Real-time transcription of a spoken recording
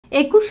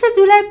21শে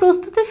জুলাই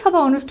প্রস্তুতি সভা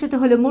অনুষ্ঠিত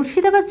হলো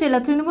মুর্শিদাবাদ জেলা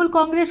তৃণমূল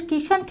কংগ্রেস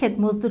কিষাণ ক্ষেত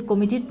মজদুর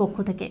কমিটির পক্ষ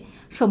থেকে।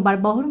 সোমবার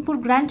বহরমপুর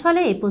গ্র্যান্ড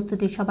হলে এই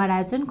প্রস্তুতি সভার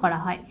আয়োজন করা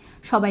হয়।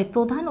 সভায়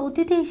প্রধান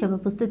অতিথি হিসেবে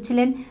উপস্থিত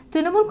ছিলেন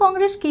তৃণমূল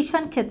কংগ্রেস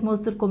কিষাণ ক্ষেত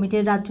মজদুর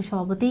কমিটির রাজ্য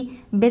সভাপতি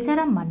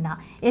বেচারাম মান্না।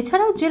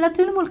 এছাড়াও জেলা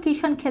তৃণমূল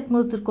কিষাণ ক্ষেত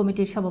মজদুর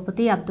কমিটির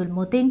সভাপতি আব্দুল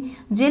মতিন,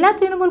 জেলা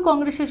তৃণমূল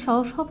কংগ্রেসের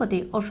সহসভাপতি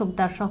অশোক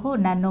দাস সহ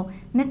অন্যান্য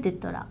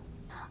নেতৃত্বরা।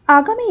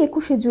 আগামী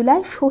 21শে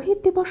জুলাই শহীদ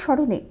দিবস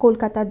স্মরণে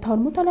কলকাতার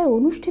ধর্মতলায়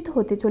অনুষ্ঠিত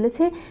হতে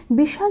চলেছে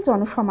বিশাল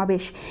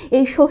জনসমাবেশ।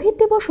 এই শহীদ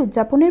দিবস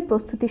উদযাপনের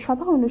প্রস্তুতি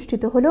সভা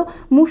অনুষ্ঠিত হল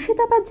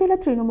মুর্শিদাবাদ জেলা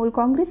তৃণমূল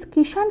কংগ্রেস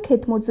কিষাণ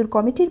ক্ষেত মজদুর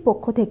কমিটির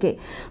পক্ষ থেকে।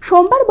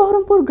 সোমবার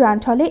বহরমপুর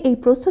গ্র্যান্ড হলে এই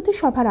প্রস্তুতি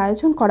সভার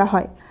আয়োজন করা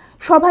হয়।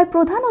 সভায়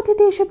প্রধান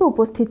অতিথি হিসেবে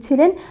উপস্থিত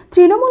ছিলেন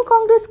তৃণমূল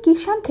কংগ্রেস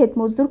কিষাণ ক্ষেত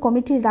মজদুর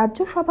কমিটির রাজ্য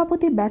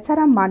সভাপতি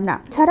বেচারাম মান্না,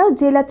 ছাড়াও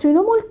জেলা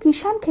তৃণমূল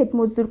কিষাণ ক্ষেত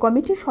মজদুর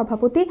কমিটির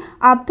সভাপতি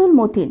আব্দুল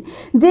মতিন,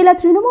 জেলা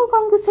তৃণমূল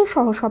কংগ্রেসের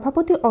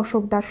সহসভাপতি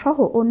অশোক দাস সহ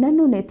অন্যান্য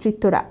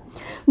নেতৃত্বরা।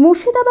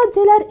 মুর্শিদাবাদ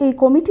জেলার এই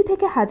কমিটি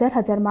থেকে হাজার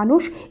হাজার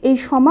মানুষ এই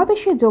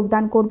সমাবেশে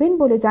যোগদান করবেন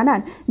বলে জানান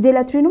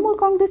জেলা তৃণমূল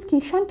কংগ্রেস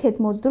কিষাণ ক্ষেত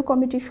মজদুর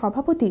কমিটির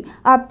সভাপতি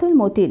আব্দুল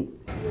মতিন।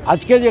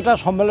 আজকে যেটা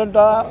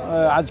সম্মেলনটা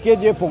আজকে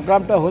যে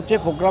প্রোগ্রামটা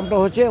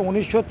হচ্ছে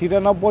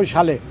 1993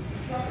 সালে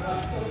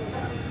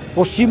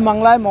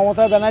পশ্চিমবাংলায়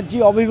মমতা ব্যানার্জি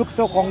অবিভক্ত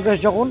কংগ্রেস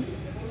যখন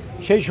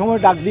সেই সময়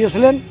ডাক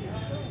দিয়েছিলেন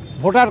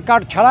ভোটার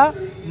কার্ড ছাড়া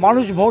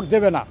মানুষ ভোট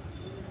দেবে না।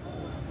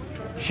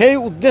 সেই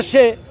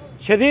উদ্দেশ্যে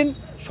সেদিন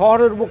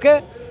শহরের বুকে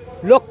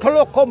লক্ষ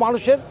লক্ষ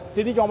মানুষের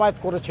তিনি জমায়েত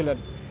করেছিলেন।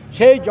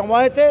 সেই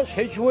জমায়েতে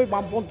সেই সময়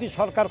বামপন্থী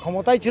সরকার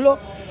ক্ষমতায় ছিল।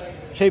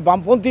 সেই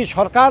বামপন্থী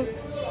সরকার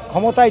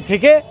ক্ষমতায়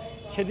থেকে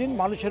সেদিন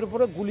মানুষের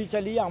উপরে গুলি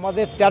চালিয়ে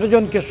আমাদের 13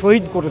 জনকে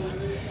শহীদ করেছে,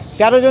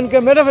 13 জনকে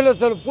মেরে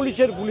ফেলেছে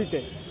পুলিশের গুলিতে।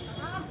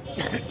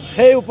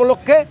 সেই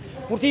উপলক্ষে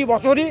প্রতি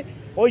বছরই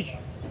ওই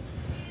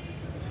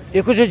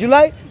 21শে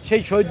জুলাই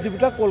সেই শহীদ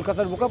দিবসটা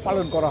কলকাতার বুকে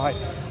পালন করা হয়।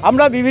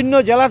 আমরা বিভিন্ন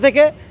জেলা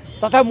থেকে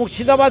তথা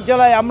মুর্শিদাবাদ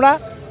জেলায় আমরা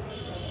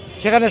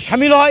সেখানে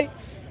সামিল হই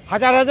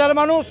হাজার হাজার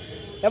মানুষ,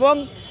 এবং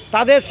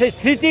তাদের সেই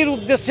স্মৃতির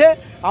উদ্দেশ্যে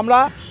আমরা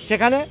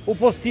সেখানে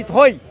উপস্থিত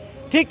হই।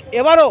 ঠিক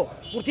এবারও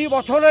প্রতি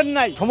বছরের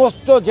নাই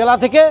সমস্ত জেলা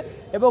থেকে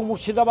এবং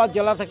মুর্শিদাবাদ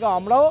জেলা থেকে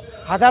আমরাও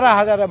হাজার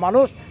হাজার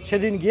মানুষ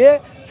সেদিন গিয়ে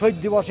শহীদ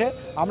দিবসে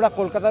আমরা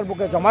কলকাতার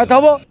বুকে জমায়েত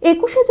হব।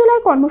 21শে জুলাই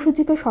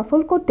কর্মসূচিকে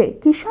সফল করতে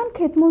কিষাণ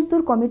ক্ষেত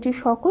মজদুর কমিটির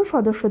সকল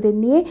সদস্যদের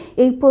নিয়ে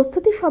এই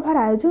প্রস্তুতি সভার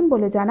আয়োজন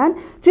বলে জানান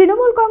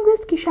তৃণমূল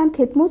কংগ্রেস কিষাণ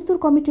ক্ষেত মজদুর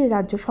কমিটির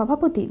রাজ্য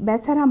সভাপতি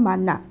বেচারাম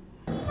মান্না।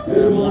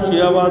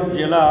 মুর্শিদাবাদ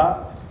জেলা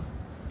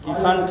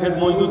কিষাণ ক্ষেত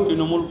মজদুর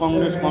তৃণমূল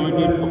কংগ্রেস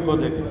কমিটির পক্ষ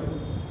থেকে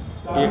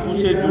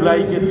 21শে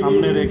জুলাইকে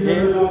সামনে রেখে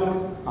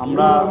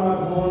আমরা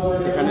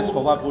এখানে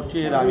সভা করছি।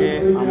 এর আগে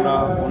আমরা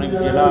অনেক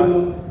জেলা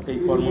এই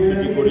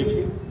কর্মসূচি করেছি।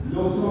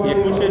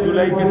 21শে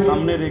জুলাইকে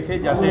সামনে রেখে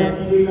যাতে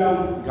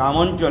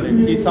গ্রামাঞ্চলে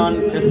কিষাণ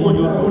ক্ষেত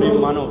মজুর গরিব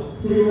মানুষ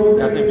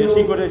যাতে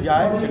বেশি করে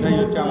যায়, সেটাই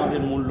হচ্ছে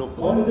আমাদের মূল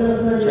লক্ষ্য।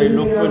 সেই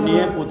লক্ষ্য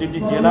নিয়ে প্রতিটি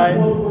জেলায়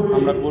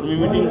আমরা কর্মী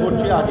মিটিং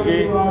করছি। আজকে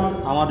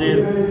আমাদের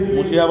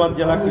মুর্শিদাবাদ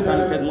জেলা কিষাণ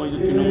ক্ষেত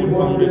মজদুর তৃণমূল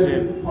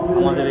কংগ্রেসের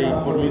আমাদের এই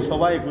কর্মী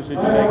সভা 21শে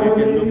জুলাইকে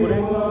কেন্দ্র করে।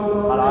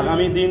 আর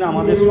আগামী দিন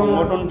আমাদের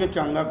সংগঠনকে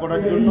চাঙ্গা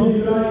করার জন্য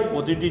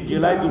প্রতিটি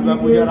জেলায়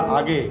দুর্গাপূজার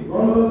আগে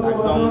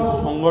একদম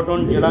সংগঠন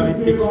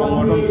জেলাভিত্তিক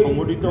সংগঠন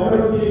সংগঠিত হবে,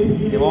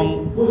 এবং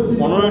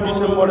 15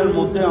 ডিসেম্বরের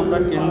মধ্যে আমরা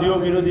কেন্দ্রীয়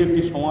বিরোধী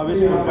একটি সমাবেশ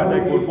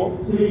কলকাতায় করব,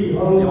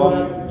 এবং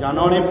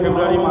জানুয়ারি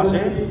ফেব্রুয়ারি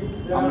মাসে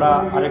আমরা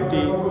আরেকটি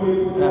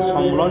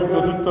সম্মেলন,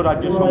 চতুর্থ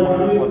রাজ্য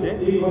সম্মেলনের পথে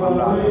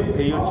আমরা,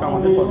 এই হচ্ছে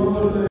আমাদের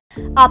কর্মসূচি।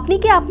 আপনি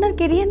কি আপনার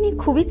ক্যারিয়ার নিয়ে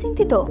খুবই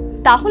চিন্তিত?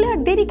 তাহলে আর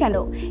দেরি কেন?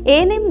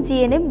 ANM,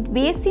 GNM,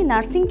 BSc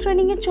nursing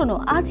training এর জন্য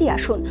আজই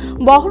আসুন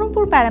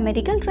বহরমপুর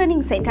প্যারামেডিক্যাল ট্রেনিং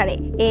সেন্টারে।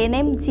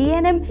 ANM,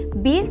 GNM,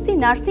 BSc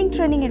nursing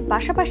training এর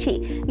পাশাপাশি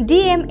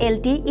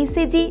DMLT,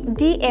 ECG,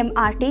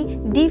 DMRT,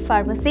 D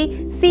pharmacy,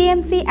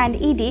 CMC and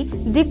ED,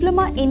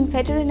 diploma in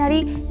veterinary,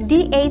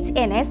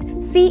 ডিএইচএনএস,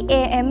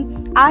 CAM,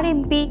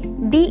 RMP,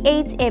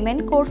 ডিএইচএমএন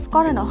course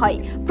করানো হয়।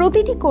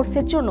 প্রতিটি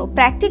কোর্সের জন্য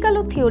প্র্যাকটিক্যাল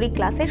ও থিওরি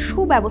ক্লাসের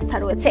সুব্যবস্থা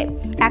রয়েছে।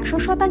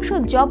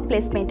 100% জব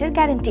প্লেসমেন্টের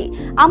গ্যারান্টি।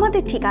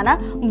 আমাদের ঠিকানা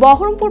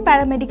Baharampur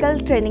paramedical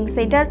training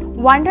centre,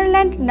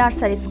 Wonderland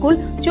nursery school,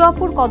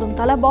 Chuapur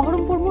Kadamtala,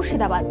 Baharampur,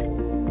 Murshidabad.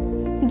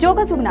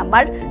 যোগাযোগ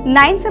নাম্বার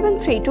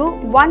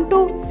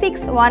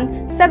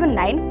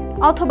 9732126179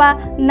 অথবা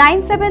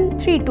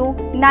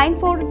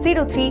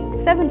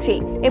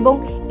 9732940373 এবং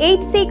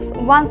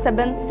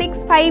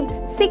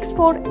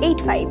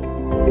 8617656485।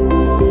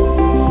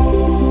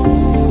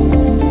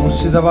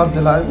 মুর্শিদাবাদ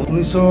জেলায়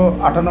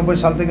 1998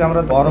 সাল থেকে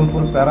আমরা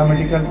বহরমপুর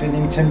প্যারামেডিক্যাল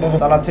ট্রেনিং সেন্টার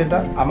চালাচ্ছি। এটা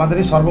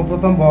আমাদেরই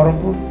সর্বপ্রথম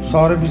বহরমপুর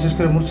শহরে, বিশেষ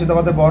করে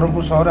মুর্শিদাবাদের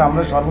বহরমপুর শহরে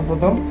আমরা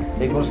সর্বপ্রথম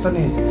এই কোর্সটা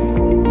নিয়ে এসেছি।